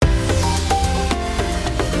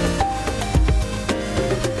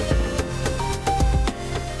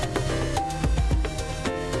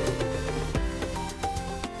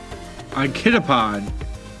I-Kid-A-Pod,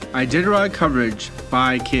 Iditarod coverage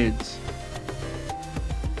by kids.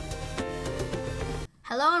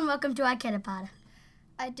 Hello and welcome to I-Kid-A-Pod,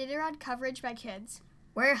 Iditarod coverage by kids.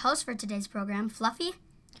 We're your hosts for today's program, Fluffy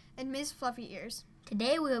and Ms. Fluffy Ears.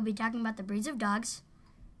 Today we will be talking about the breeds of dogs,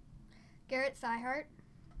 Gerhardt, Thiart,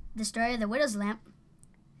 the story of the widow's lamp,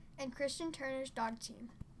 and Christian Turner's dog team.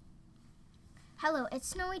 Hello, it's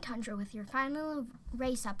Snowy Tundra with your final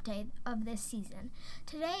race update of this season.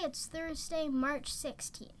 Today it's Thursday, March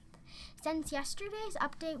 16th. Since yesterday's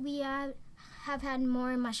update, we have had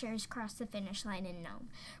more mushers cross the finish line in Nome.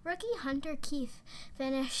 Rookie Hunter Keith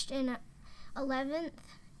finished in 11th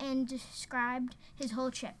and described his whole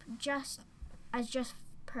trip just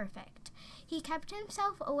perfect. He kept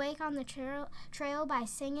himself awake on the trail by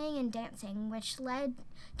singing and dancing, which led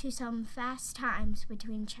to some fast times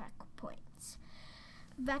between checkpoints.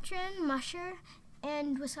 Veteran musher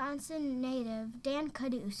and Wisconsin native Dan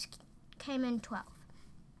Caduce came in 12th.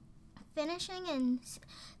 Finishing in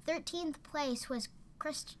 13th place was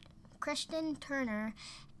Christian Turner,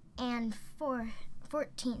 and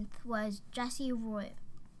 14th was Jesse Roy.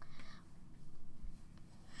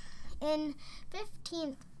 In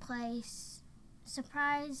 15th place,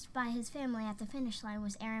 surprised by his family at the finish line,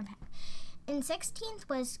 was Aaron Peck. In 16th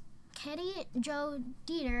was Kitty Joe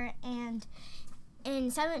Dieter, and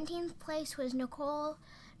in 17th place was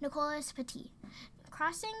Nicolas Petit.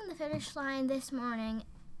 Crossing the finish line this morning,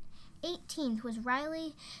 18th was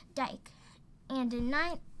Riley Dyche, and in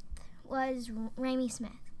 9th was Ramey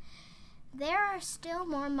Smith. There are still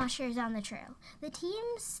more mushers on the trail. The teams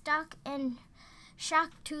stuck and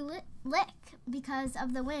shocked to lick because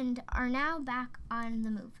of the wind are now back on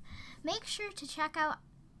the move. Make sure to check out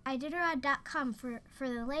iditarod.com for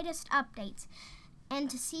the latest updates and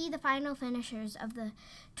to see the final finishers of the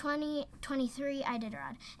 2023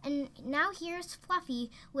 Iditarod. And now here's Fluffy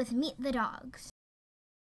with Meet the Dogs.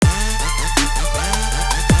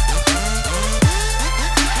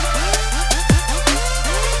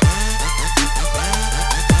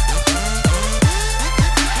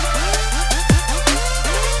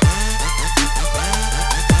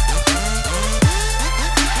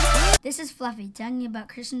 This is Fluffy telling you about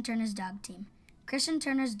Christian Turner's dog team. Christian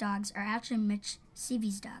Turner's dogs are actually Mitch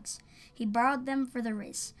Seavey's dogs. He borrowed them for the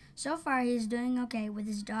race. So far, he is doing okay with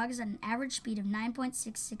his dogs at an average speed of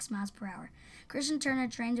 9.66 miles per hour. Christian Turner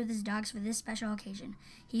trains with his dogs for this special occasion.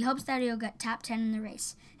 He hopes that he'll get top 10 in the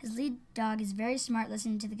race. His lead dog is very smart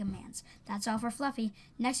listening to the commands. That's all for Fluffy.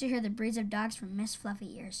 Next, you hear the breeds of dogs from Miss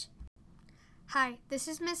Fluffy Ears. Hi, this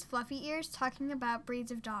is Miss Fluffy Ears talking about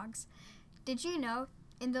breeds of dogs. Did you know,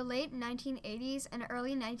 in the late 1980s and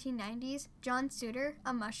early 1990s, John Suter,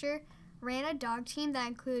 a musher, ran a dog team that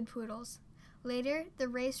included poodles. Later, the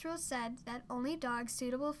race rules said that only dogs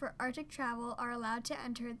suitable for Arctic travel are allowed to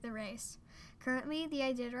enter the race. Currently, the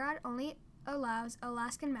Iditarod only allows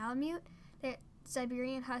Alaskan Malamute, the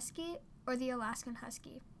Siberian Husky, or the Alaskan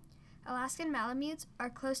Husky. Alaskan Malamutes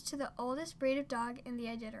are close to the oldest breed of dog in the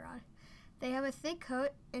Iditarod. They have a thick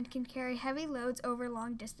coat and can carry heavy loads over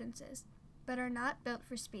long distances, but are not built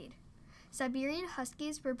for speed. Siberian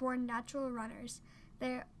Huskies were born natural runners.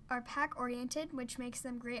 They are pack-oriented, which makes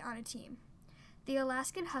them great on a team. The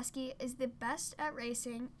Alaskan Husky is the best at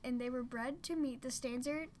racing, and they were bred to meet the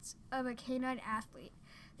standards of a canine athlete.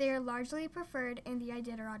 They are largely preferred in the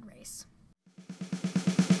Iditarod race.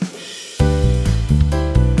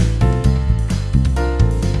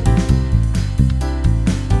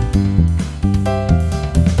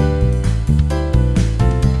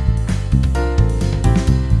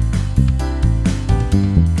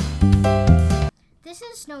 This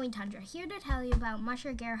is Snowy Tundra, here to tell you about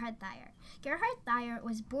musher Gerhardt Thiart. Gerhardt Thiart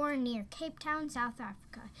was born near Cape Town, South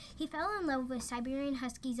Africa. He fell in love with Siberian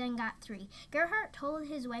Huskies and got 3. Gerhardt told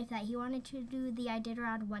his wife that he wanted to do the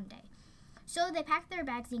Iditarod one day. So they packed their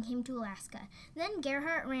bags and came to Alaska. Then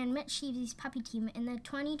Gerhardt ran Mitch Sheevy's puppy team in the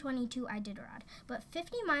 2022 Iditarod. But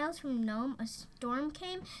 50 miles from Nome, a storm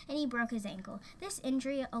came and he broke his ankle. This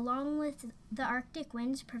injury, along with the Arctic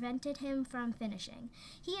winds, prevented him from finishing.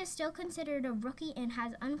 He is still considered a rookie and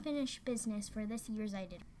has unfinished business for this year's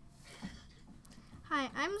Iditarod. Hi,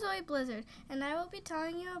 I'm Zoe Blizzard, and I will be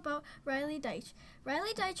telling you about Riley Dyche.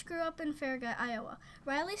 Riley Dyche grew up in Farragut, Iowa.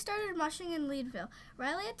 Riley started mushing in Leadville.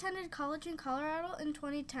 Riley attended college in Colorado in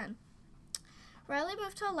 2010. Riley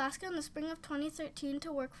moved to Alaska in the spring of 2013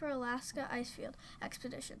 to work for Alaska Icefield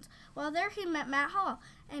Expeditions. While there, he met Matt Hall,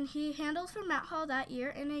 and he handled for Matt Hall that year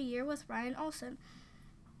in a year with Ryan Olson.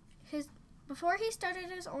 before he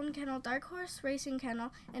started his own kennel, Dark Horse Racing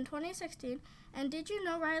Kennel, in 2016. And did you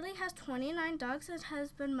know Riley has 29 dogs and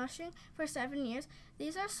has been mushing for 7 years?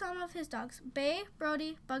 These are some of his dogs: Bay,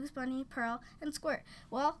 Brody, Bugs Bunny, Pearl, and Squirt.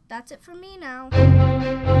 Well, that's it for me now.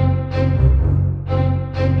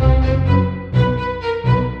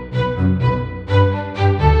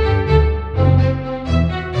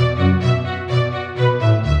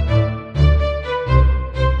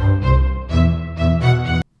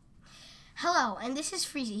 Hello, and this is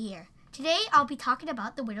Freezy here. Today I'll be talking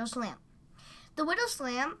about the widow's lamp. The widow's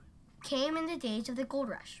lamp came in the days of the gold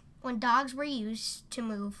rush, when dogs were used to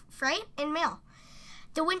move freight and mail.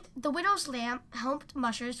 The widow's lamp helped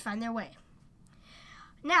mushers find their way.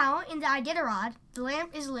 Now, in the I-Kid-A-Pod, the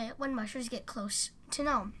lamp is lit when mushers get close to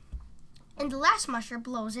Gnome, and the last musher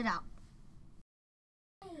blows it out.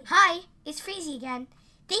 Hi, it's Freezy again.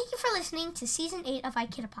 Thank you for listening to Season 8 of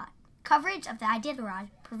I-Kid-A-Pod, coverage of the I-Kid-A-Pod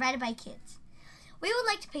provided by kids. We would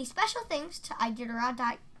like to pay special thanks to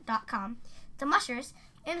I-Kid-A-Pod.com, the mushers,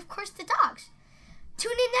 and of course the dogs.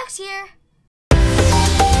 Tune in next year!